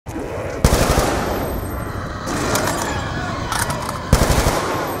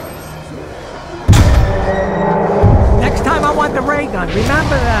shotgun.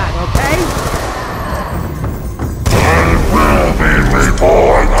 Remember that, okay? I will be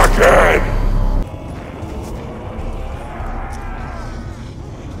reborn again!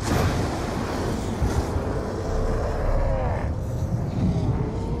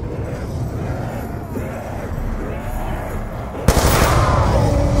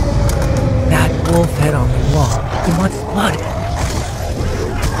 That wolf head on the wall. He wants blood.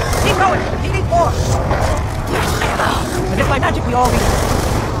 Keep going! He needs more! As if by magic we all need...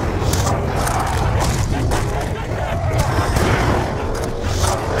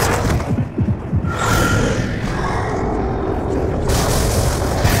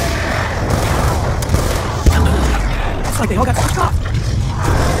 It's like they all got pushed off.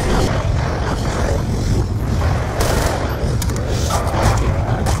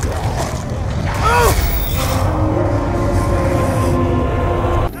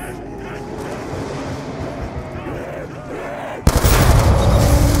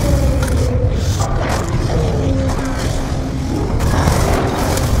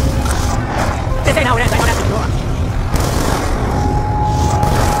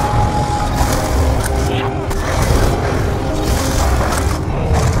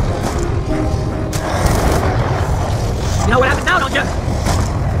 You know what happens now, don't you?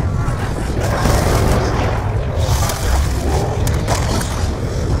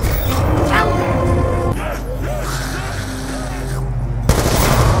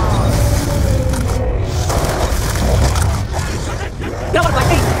 You don't look like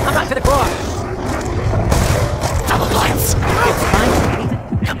me. I'm not to the core. Double lights. It's fine.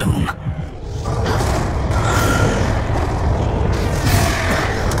 Kaboom.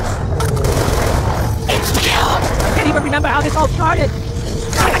 I can't even remember how this all started.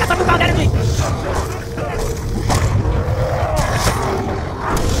 I got something about energy.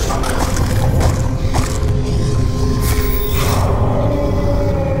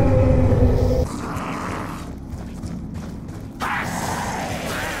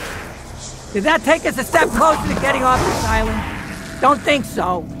 Did that take us a step closer to getting off this island? Don't think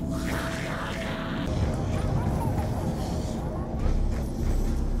so.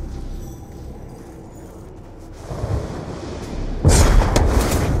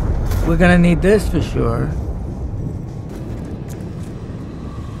 We're gonna need this for sure.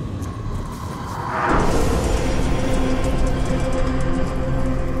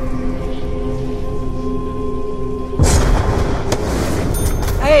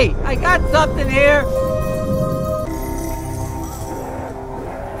 Hey, I got something here.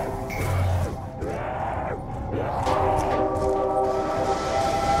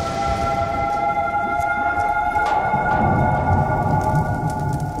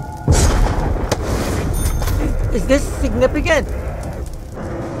 Is this significant?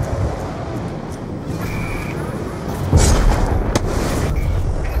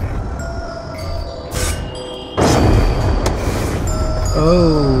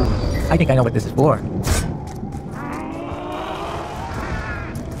 Oh, I think I know what this is for.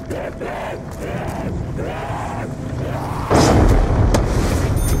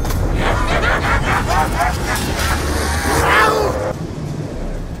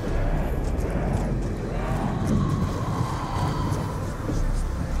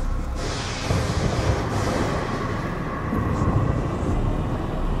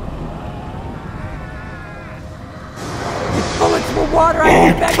 Bullets will water,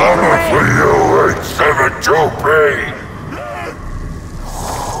 I need back Coming for you, 872B!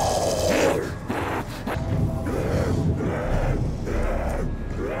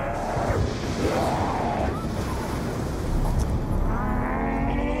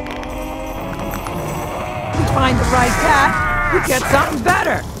 Find the right path, you get something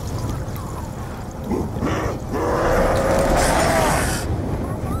better.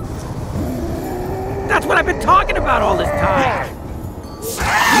 That's what I've been talking about all this time.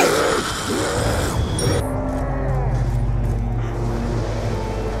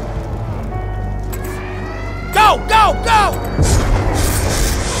 Go, go, go!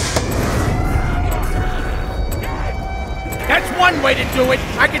 That's one way to do it.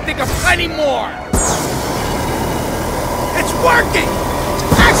 I can think of plenty more. It's working!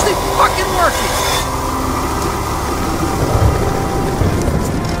 It's actually fucking working!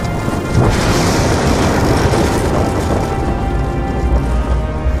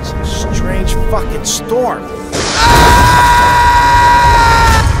 It's a strange fucking storm.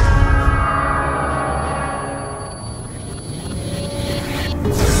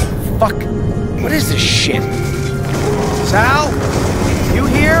 Fuck. What is this shit? Sal? You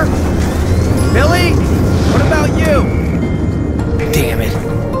here? Billy? What about you? Damn it.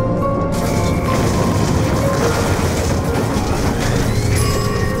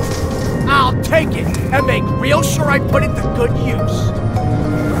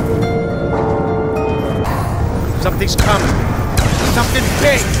 Something's coming. Something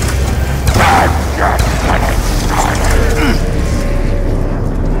big.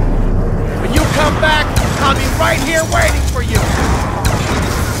 When you come back, I'll be right here waiting for you.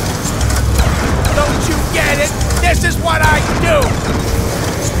 Don't you get it? This is what I do!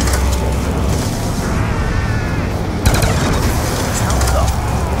 How the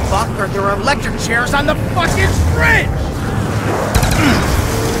fuck are there electric chairs on the fucking fridge?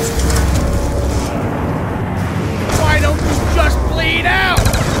 Why don't you just bleed out?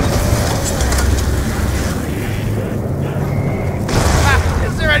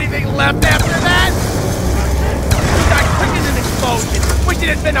 Is there anything left after that? You got quick as an explosion. Wish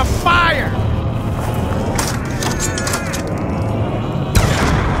it had been a fire.